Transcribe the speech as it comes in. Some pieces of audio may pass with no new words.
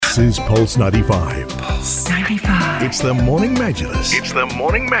This is Pulse 95. Pulse 95. It's the Morning Majlis.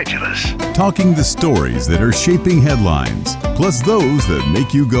 Talking the stories that are shaping headlines, plus those that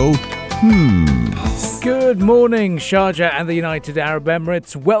make you go, Good morning, Sharjah and the United Arab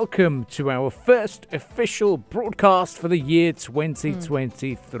Emirates. Welcome to our first official broadcast for the year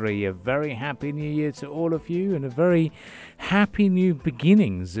 2023. A very happy new year to all of you, and a very happy new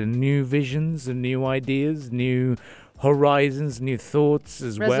beginnings and new visions and new ideas, new horizons, new thoughts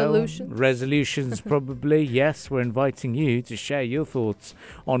as well. Resolutions, probably. Yes, we're inviting you to share your thoughts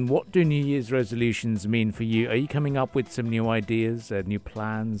on what do New Year's resolutions mean for you. Are you coming up with some new ideas, new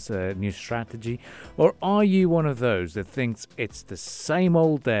plans, new strategy? Or are you one of those that thinks it's the same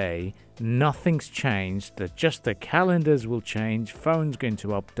old day, nothing's changed, that just the calendars will change, phone's going to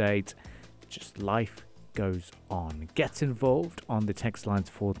update, just life goes on? Get involved on the text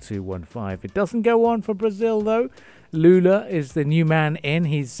lines 4215. It doesn't go on for Brazil, though. Lula is the new man in.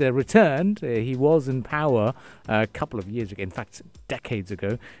 He's returned. He was in power a couple of years ago, in fact, decades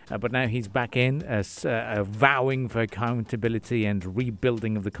ago. But now he's back in, vowing for accountability and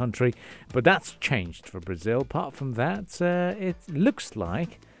rebuilding of the country. But that's changed for Brazil. Apart from that, it looks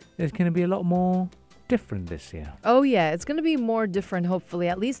like there's going to be a lot more different this year. Oh yeah, it's going to be more different, hopefully.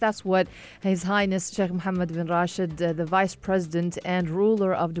 At least that's what His Highness Sheikh Mohammed bin Rashid, the Vice President and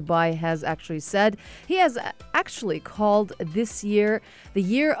ruler of Dubai, has actually said. He has actually called this year the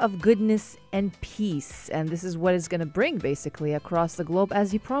year of goodness and peace, and this is what it's going to bring basically across the globe,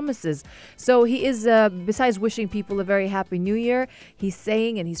 as he promises. So he is, besides wishing people a very happy new year, he's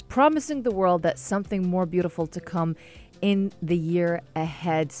saying and he's promising the world that something more beautiful to come in the year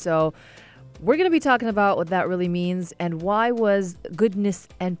ahead. So we're going to be talking about what that really means and why was goodness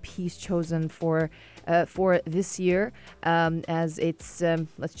and peace chosen for this year, as its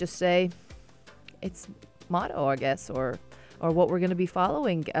let's just say its motto, I guess, or what we're going to be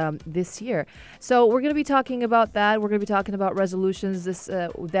following this year. So we're going to be talking about that. We're going to be talking about resolutions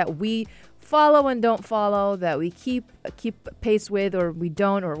that we follow and don't follow, that we keep pace with, or we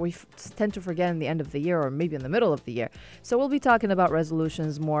don't, or we tend to forget in the end of the year, or maybe in the middle of the year. So we'll be talking about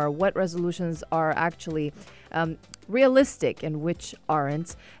resolutions more, what resolutions are actually realistic and which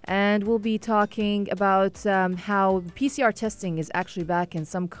aren't. And we'll be talking about how PCR testing is actually back in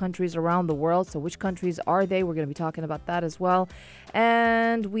some countries around the world. So which countries are they? We're going to be talking about that as well.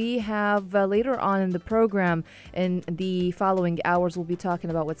 And we have later on in the program, in the following hours, we'll be talking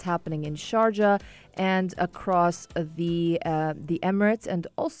about what's happening in Sharjah and across the Emirates. And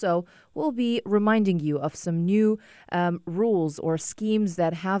also, we'll be reminding you of some new rules or schemes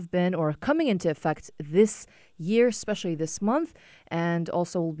that have been or coming into effect this year, especially this month. And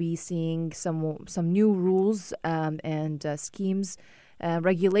also, we'll be seeing some new rules and schemes,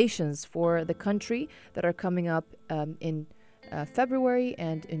 regulations for the country that are coming up in February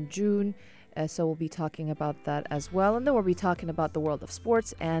and in June. So we'll be talking about that as well. And then we'll be talking about the world of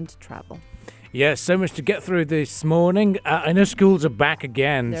sports and travel. Yeah, so much to get through this morning. I know schools are back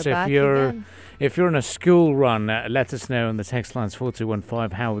again. They're so back if you're on a school run, let us know on the text lines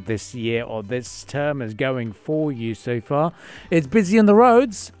 4215 how this year or this term is going for you so far. It's busy on the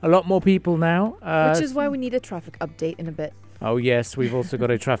roads. A lot more people now. Which is why we need a traffic update in a bit. Oh, yes, we've also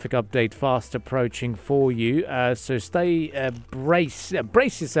got a traffic update fast approaching for you. So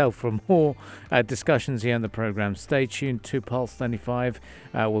brace yourself for more discussions here on the program. Stay tuned to Pulse 95.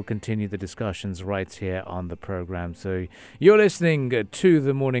 We'll continue the discussions right here on the program. So you're listening to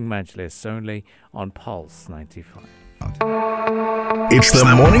the Morning Majlis only on Pulse 95. It's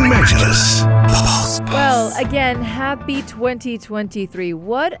the Morning Majlis. Well, again, happy 2023.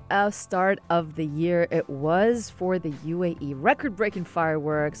 What a start of the year it was for the UAE. Record-breaking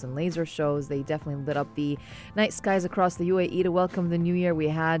fireworks and laser shows. They definitely lit up the night skies across the UAE to welcome the new year. We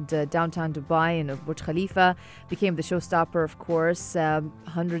had downtown Dubai and Burj Khalifa became the showstopper, of course.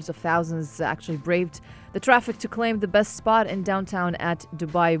 Hundreds of thousands actually braved the traffic to claim the best spot in downtown at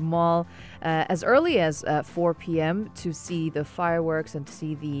Dubai Mall as early as 4 p.m. to see the fireworks and to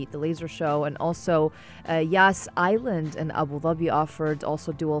see the laser show. And also Yas Island in Abu Dhabi offered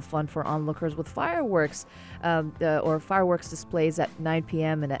also dual fun for onlookers with fireworks or fireworks displays at 9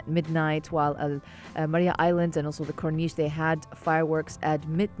 p.m. and at midnight, while Maria Island and also the Corniche, they had fireworks at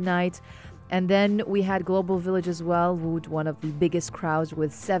midnight. And then we had Global Village as well, with one of the biggest crowds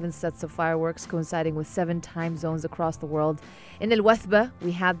with 7 sets of fireworks coinciding with 7 time zones across the world. In Al Wathba,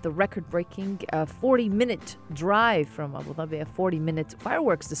 we had the record-breaking 40-minute drive from Abu Dhabi, a 40-minute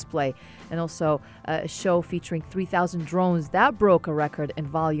fireworks display, and also a show featuring 3,000 drones that broke a record in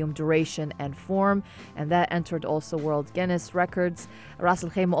volume, duration, and form, and that entered also World Guinness Records. Ras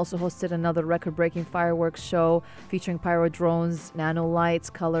Al Khaimah also hosted another record-breaking fireworks show featuring pyro drones, nano lights,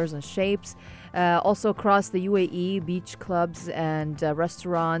 colors, and shapes. Also across the UAE, beach clubs and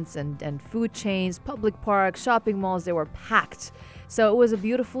restaurants and food chains, public parks, shopping malls, they were packed. So it was a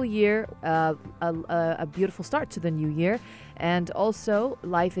beautiful year, a beautiful start to the new year. And also,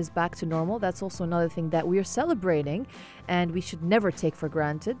 life is back to normal. That's also another thing that we are celebrating. And we should never take for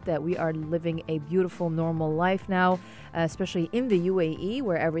granted that we are living a beautiful, normal life now, especially in the UAE,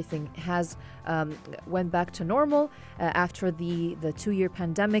 where everything has went back to normal after the 2-year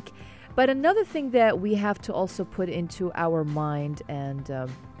pandemic. But another thing that we have to also put into our mind and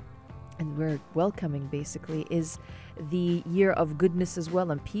we're welcoming basically is the year of goodness as well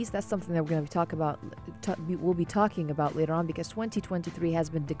and peace. That's something that we're going to we'll be talking about later on, because 2023 has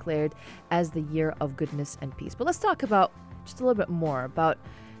been declared as the year of goodness and peace. But let's talk about just a little bit more about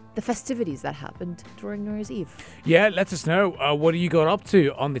the festivities that happened during New Year's Eve. Yeah, let us know. What you got up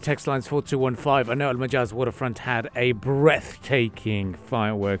to on the text lines 4215. I know Al Majaz Waterfront had a breathtaking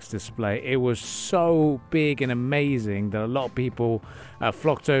fireworks display. It was so big and amazing that a lot of people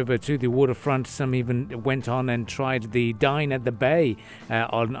flocked over to the waterfront. Some even went on and tried the Dine at the Bay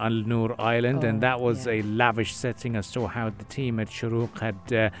on Al Noor Island, and that was a lavish setting. I saw how the team at Shuruq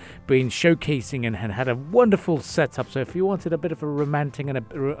had been showcasing and had a wonderful setup. So if you wanted a bit of a romantic and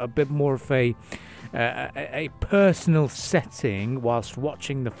a bit more of a personal setting whilst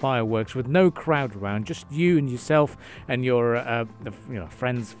watching the fireworks with no crowd around, just you and yourself and your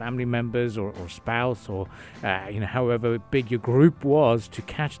friends, family members, or spouse, or however big your group was, to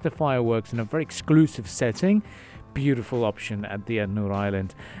catch the fireworks in a very exclusive setting. Beautiful option at the Noor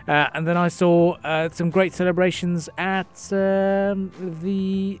Island. And then I saw some great celebrations at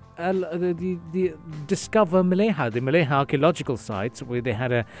the Discover Maleha, the Maleha archaeological sites, where they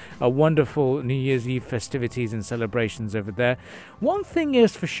had a wonderful New Year's Eve festivities and celebrations over there. One thing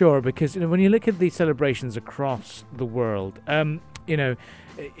is for sure, because when you look at the celebrations across the world,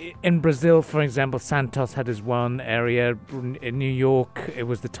 in Brazil, for example, Santos had his one area. In New York, it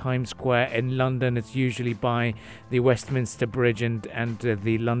was the Times Square. In London, it's usually by the Westminster Bridge and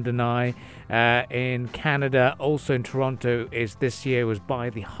the London Eye. In Canada, also in Toronto, this year was by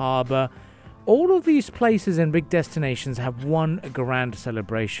the Harbour. All of these places and big destinations have one grand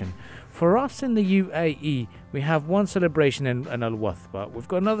celebration. For us in the UAE, we have one celebration in Al Wathba. We've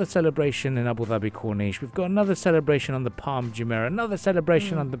got another celebration in Abu Dhabi Corniche. We've got another celebration on the Palm Jumeirah. Another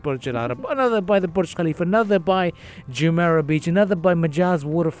celebration on the Burj Al Arab. Another by the Burj Khalifa. Another by Jumeirah Beach. Another by Majaz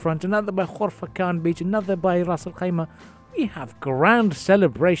Waterfront. Another by Khorfa Khan Beach. Another by Ras Al Khaimah. We have grand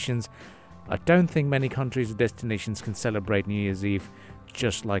celebrations. I don't think many countries or destinations can celebrate New Year's Eve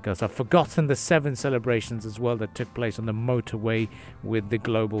just like us. I've forgotten the 7 celebrations as well that took place on the motorway with the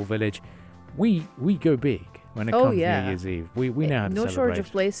Global Village. We go big when it comes to New Year's Eve. We know how to celebrate. No shortage of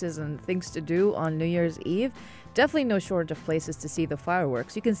places and things to do on New Year's Eve. Definitely no shortage of places to see the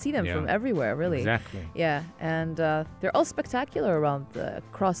fireworks. You can see them from everywhere, really. Exactly. Yeah, and they're all spectacular around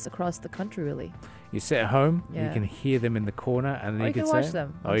across the country, really. You sit at home, you can hear them in the corner, and then you can watch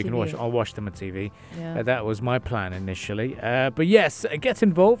them. Oh, you can watch. I'll watch them on TV. Yeah. That was my plan initially. But yes, get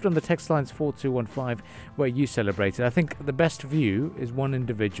involved on the text lines 4215 where you celebrated. I think the best view is one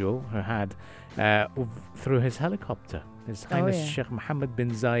individual who had through his helicopter. His Highness Sheikh Mohammed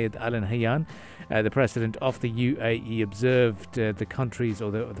bin Zayed Al Nahyan, the president of the UAE, observed the countries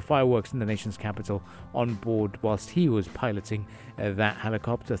or the fireworks in the nation's capital on board whilst he was piloting that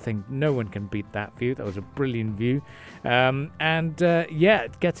helicopter. I think no one can beat that view. That was a brilliant view.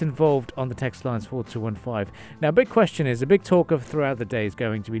 Get involved on the text lines 4215. Now, big question is, a big talk of throughout the day is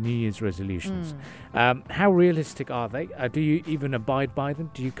going to be New Year's resolutions. How realistic are they? Do you even abide by them?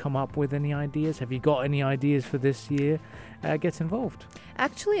 Do you come up with any ideas? Have you got any ideas for this year? Get involved.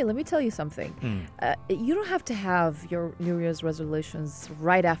 Actually, let me tell you something. You don't have to have your New Year's resolutions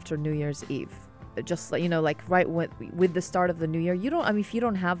right after New Year's Eve. Just like right with the start of the new year. If you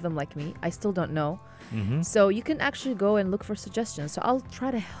don't have them like me, I still don't know. So you can actually go and look for suggestions. So I'll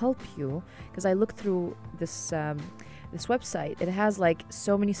try to help you, because I looked through this website. It has like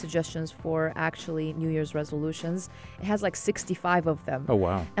so many suggestions for actually New Year's resolutions. It has like 65 of them. Oh,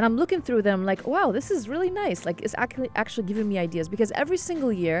 wow. And I'm looking through them like, wow, this is really nice. Like, it's actually giving me ideas, because every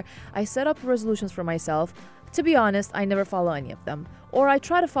single year I set up resolutions for myself. To be honest, I never follow any of them. Or I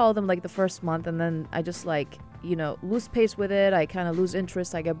try to follow them like the first month and then I just lose pace with it. I kind of lose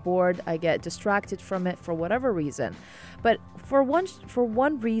interest. I get bored. I get distracted from it for whatever reason. But for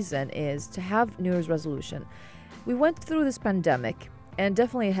one reason is to have New Year's resolution. We went through this pandemic and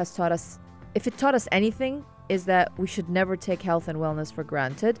definitely it has taught us, if it taught us anything, is that we should never take health and wellness for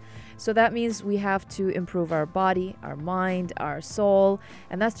granted. So that means we have to improve our body, our mind, our soul,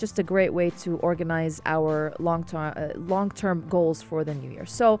 and that's just a great way to organize our long-term goals for the new year.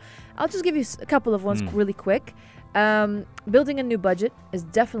 So I'll just give you a couple of ones really quick. Building a new budget is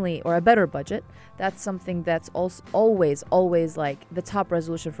definitely, or a better budget. That's something that's also always like the top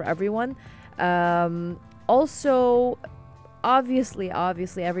resolution for everyone. Also, obviously,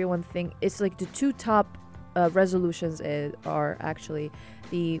 everyone think it's like the two top resolutions are actually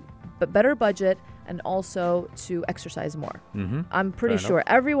the better budget and also to exercise more. I'm pretty sure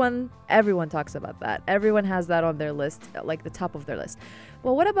everyone talks about that. Everyone has that on their list, like the top of their list.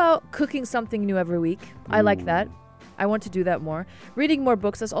 Well, what about cooking something new every week? I like that. I want to do that more. Reading more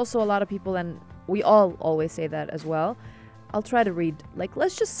books. There's also a lot of people, and we all always say that as well. I'll try to read,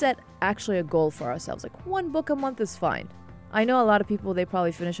 let's just set actually a goal for ourselves. Like one book a month is fine. I know a lot of people, they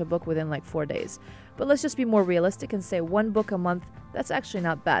probably finish a book within 4 days. But let's just be more realistic and say one book a month, that's actually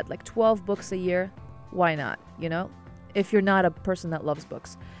not bad. 12 books a year, why not, if you're not a person that loves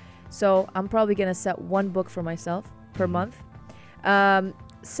books. So I'm probably going to set one book for myself per month.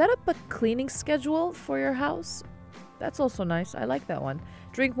 Set up a cleaning schedule for your house. That's also nice. I like that one.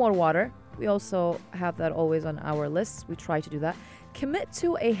 Drink more water. We also have that always on our lists. We try to do that. Commit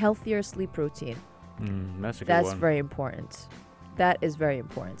to a healthier sleep routine. That's a good one. That's very important. That is very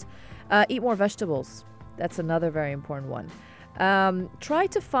important. Eat more vegetables. That's another very important one. Try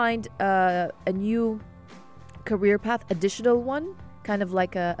to find a new career path, additional one, kind of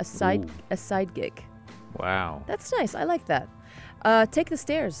like a side gig. Wow. That's nice. I like that. Take the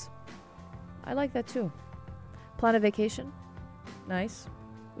stairs. I like that too. Plan a vacation. Nice.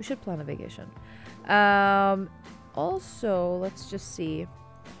 We should plan a vacation. Also, let's just see.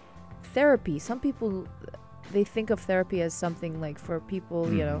 Therapy. Some people, they think of therapy as something for people,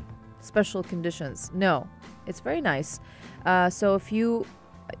 special conditions. No, it's very nice. So if you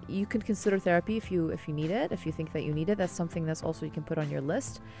can consider therapy if you need it, if you think that you need it. That's something that's also you can put on your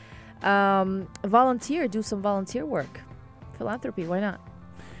list. Volunteer. Do some volunteer work. Philanthropy. Why not?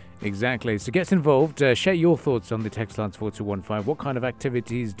 Exactly. So get involved. Share your thoughts on the text lines 4215. What kind of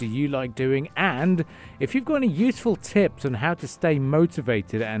activities do you like doing? And if you've got any useful tips on how to stay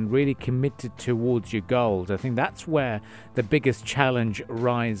motivated and really committed towards your goals, I think that's where the biggest challenge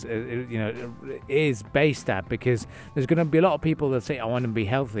is based at, because there's going to be a lot of people that say, I want to be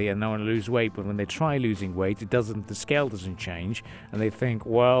healthy and I want to lose weight, but when they try losing weight, the scale doesn't change, and they think,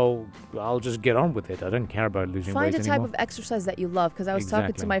 well, I'll just get on with it. I don't care about losing weight anymore. Find a type of exercise that you love, because I was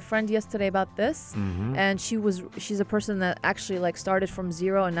talking to my friend yesterday about this, and she's a person that actually started from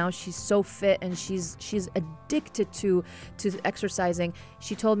zero, and now she's so fit and she's addicted to exercising.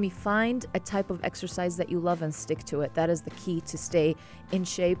 She told me, find a type of exercise that you love and stick to it. That is the key to stay in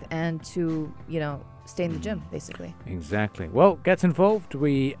shape and to stay in the gym, basically. Exactly. Well, get involved.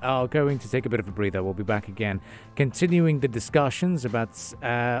 We are going to take a bit of a breather. We'll be back again, continuing the discussions about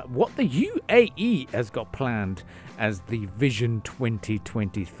what the UAE has got planned as the Vision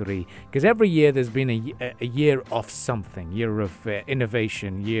 2023. Because every year there's been a year of something, year of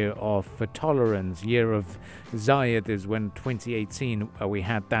innovation, year of tolerance, year of Zayed is when 2018 we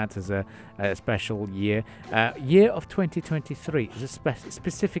had that as a special year. Year of 2023 is a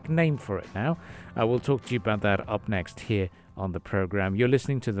specific name for it now. We'll talk to you about that up next here on the program. You're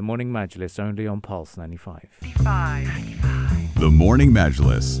listening to The Morning Majlis only on Pulse 95. The Morning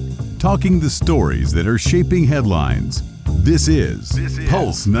Majlis, talking the stories that are shaping headlines. This is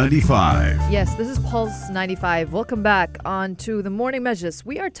Pulse 95. Yes, this is Pulse 95. Welcome back on to The Morning Majlis.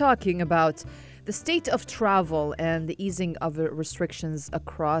 We are talking about the state of travel and the easing of the restrictions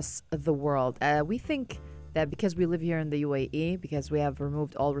across the world. We think that because we live here in the UAE, because we have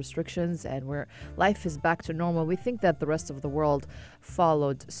removed all restrictions and life is back to normal, we think that the rest of the world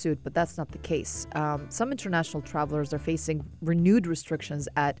followed suit, but that's not the case. Some international travelers are facing renewed restrictions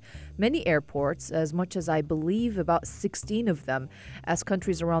at many airports, as much as I believe about 16 of them, as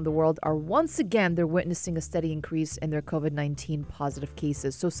countries around the world are once again, they're witnessing a steady increase in their COVID-19 positive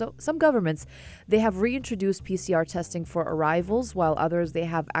cases. So some governments, they have reintroduced PCR testing for arrivals, while others, they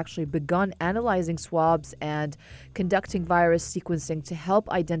have actually begun analyzing swabs and conducting virus sequencing to help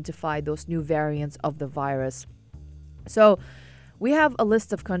identify those new variants of the virus. So We have a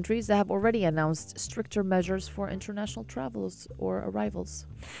list of countries that have already announced stricter measures for international travels or arrivals.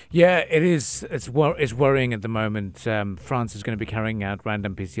 Yeah, it is. It's worrying at the moment. France is going to be carrying out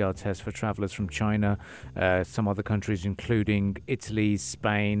random PCR tests for travellers from China, some other countries including Italy,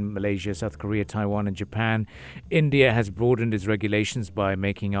 Spain, Malaysia, South Korea, Taiwan and Japan. India has broadened its regulations by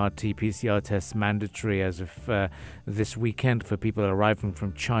making RT-PCR tests mandatory as of this weekend for people arriving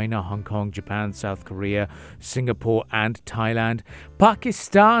from China, Hong Kong, Japan, South Korea, Singapore and Thailand.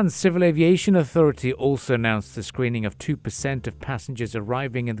 Pakistan's Civil Aviation Authority also announced the screening of 2% of passengers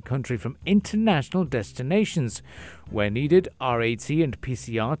arriving in the country from international destinations. Where needed, RAT and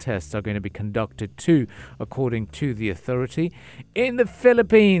PCR tests are going to be conducted too, according to the authority. In the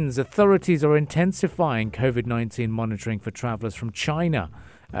Philippines, authorities are intensifying COVID-19 monitoring for travellers from China.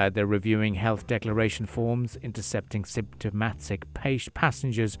 They're reviewing health declaration forms, intercepting symptomatic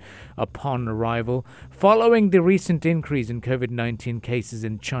passengers upon arrival. Following the recent increase in COVID-19 cases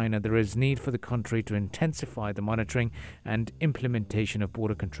in China, there is need for the country to intensify the monitoring and implementation of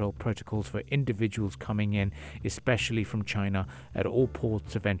border control protocols for individuals coming in, especially from China, at all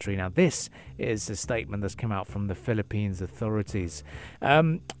ports of entry. Now, this is a statement that's come out from the Philippines authorities.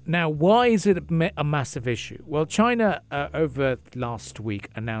 Now, why is it a massive issue? Well, China, over last week,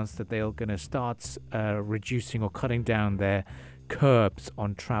 announced that they're going to start reducing or cutting down their curbs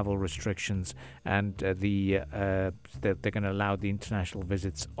on travel restrictions, and they're going to allow the international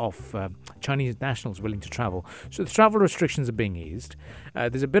visits of Chinese nationals willing to travel. So the travel restrictions are being eased.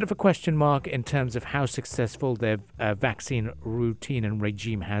 There's a bit of a question mark in terms of how successful their vaccine routine and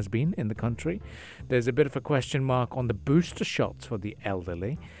regime has been in the country. There's a bit of a question mark on the booster shots for the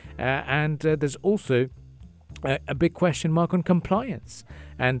elderly, and there's also a big question mark on compliance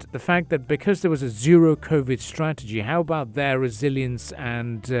and the fact that because there was a zero COVID strategy, how about their resilience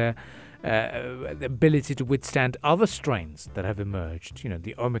and the ability to withstand other strains that have emerged,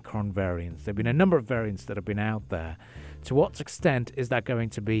 the Omicron variants. There have been a number of variants that have been out there. To what extent is that going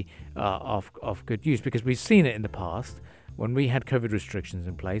to be of good use? Because we've seen it in the past when we had COVID restrictions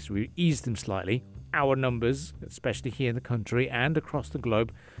in place, we eased them slightly. Our numbers, especially here in the country and across the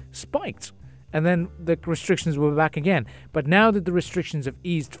globe, spiked. And then the restrictions were back again. But now that the restrictions have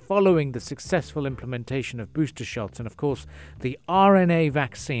eased following the successful implementation of booster shots, and of course the RNA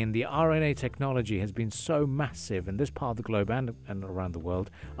vaccine, the RNA technology has been so massive in this part of the globe and around the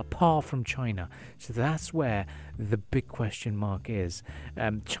world, apart from China. So that's where the big question mark is.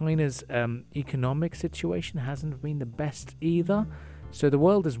 China's economic situation hasn't been the best either. So the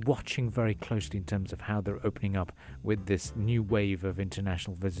world is watching very closely in terms of how they're opening up with this new wave of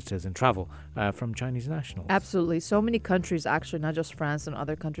international visitors and travel from Chinese nationals. Absolutely. So many countries, actually, not just France and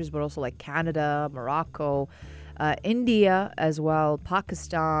other countries, but also like Canada, Morocco, India as well,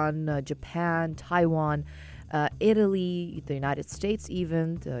 Pakistan, Japan, Taiwan, Italy, the United States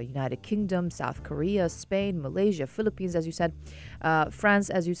even, the United Kingdom, South Korea, Spain, Malaysia, Philippines, as you said, France,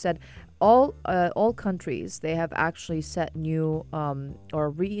 as you said. All countries, they have actually set new or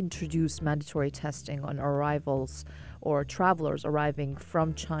reintroduced mandatory testing on arrivals or travelers arriving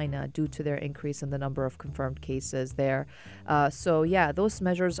from China due to their increase in the number of confirmed cases there. So yeah, those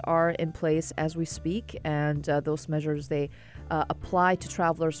measures are in place as we speak, and those measures, they apply to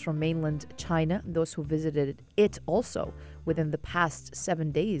travelers from mainland China, those who visited it also within the past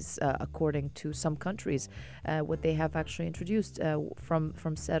 7 days, according to some countries, what they have actually introduced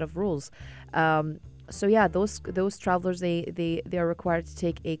from set of rules. So yeah, those travelers, they are required to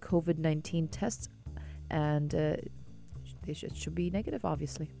take a COVID-19 test, and it should be negative,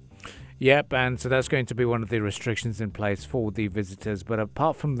 obviously. Yep, and so that's going to be one of the restrictions in place for the visitors. But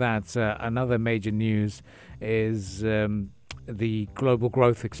apart from that, another major news is the global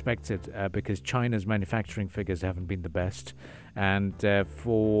growth expected, because China's manufacturing figures haven't been the best. And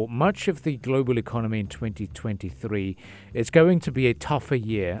for much of the global economy in 2023, it's going to be a tougher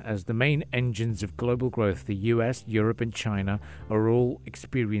year as the main engines of global growth, the US, Europe and China, are all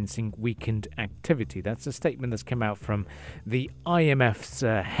experiencing weakened activity. That's a statement that's come out from the IMF's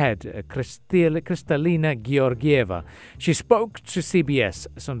head, Kristalina Georgieva. She spoke to CBS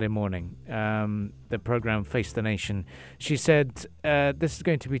Sunday morning, the program Face the Nation. She said this is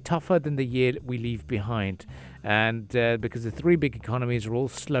going to be tougher than the year we leave behind. And because the three big economies are all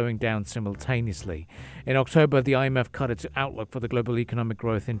slowing down simultaneously. In October, the IMF cut its outlook for the global economic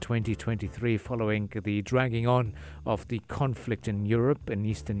growth in 2023 following the dragging on of the conflict in Europe, in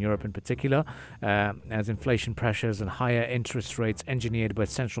Eastern Europe in particular, as inflation pressures and higher interest rates engineered by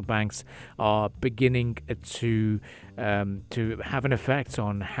central banks are beginning to have an effect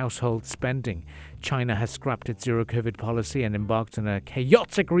on household spending. China has scrapped its zero-COVID policy and embarked on a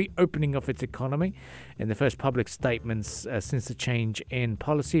chaotic reopening of its economy. In the first public statements since the change in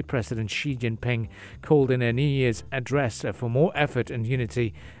policy, President Xi Jinping called in a New Year's address for more effort and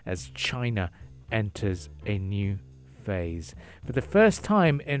unity as China enters a new phase. For the first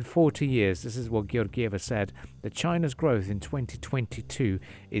time in 40 years, this is what Georgieva said, that China's growth in 2022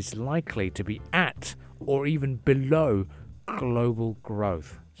 is likely to be at or even below global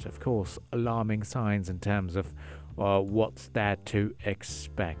growth. So, of course, alarming signs in terms of what's there to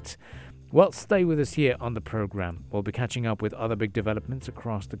expect. Well, stay with us here on the program. We'll be catching up with other big developments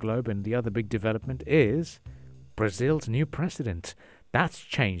across the globe, and the other big development is Brazil's new president. That's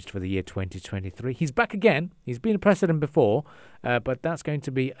changed for the year 2023. He's back again. He's been a president before, but that's going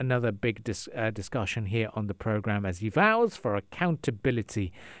to be another big discussion here on the program as he vows for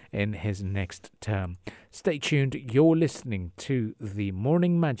accountability in his next term. Stay tuned. You're listening to the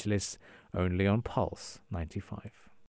Morning Majlis only on Pulse 95.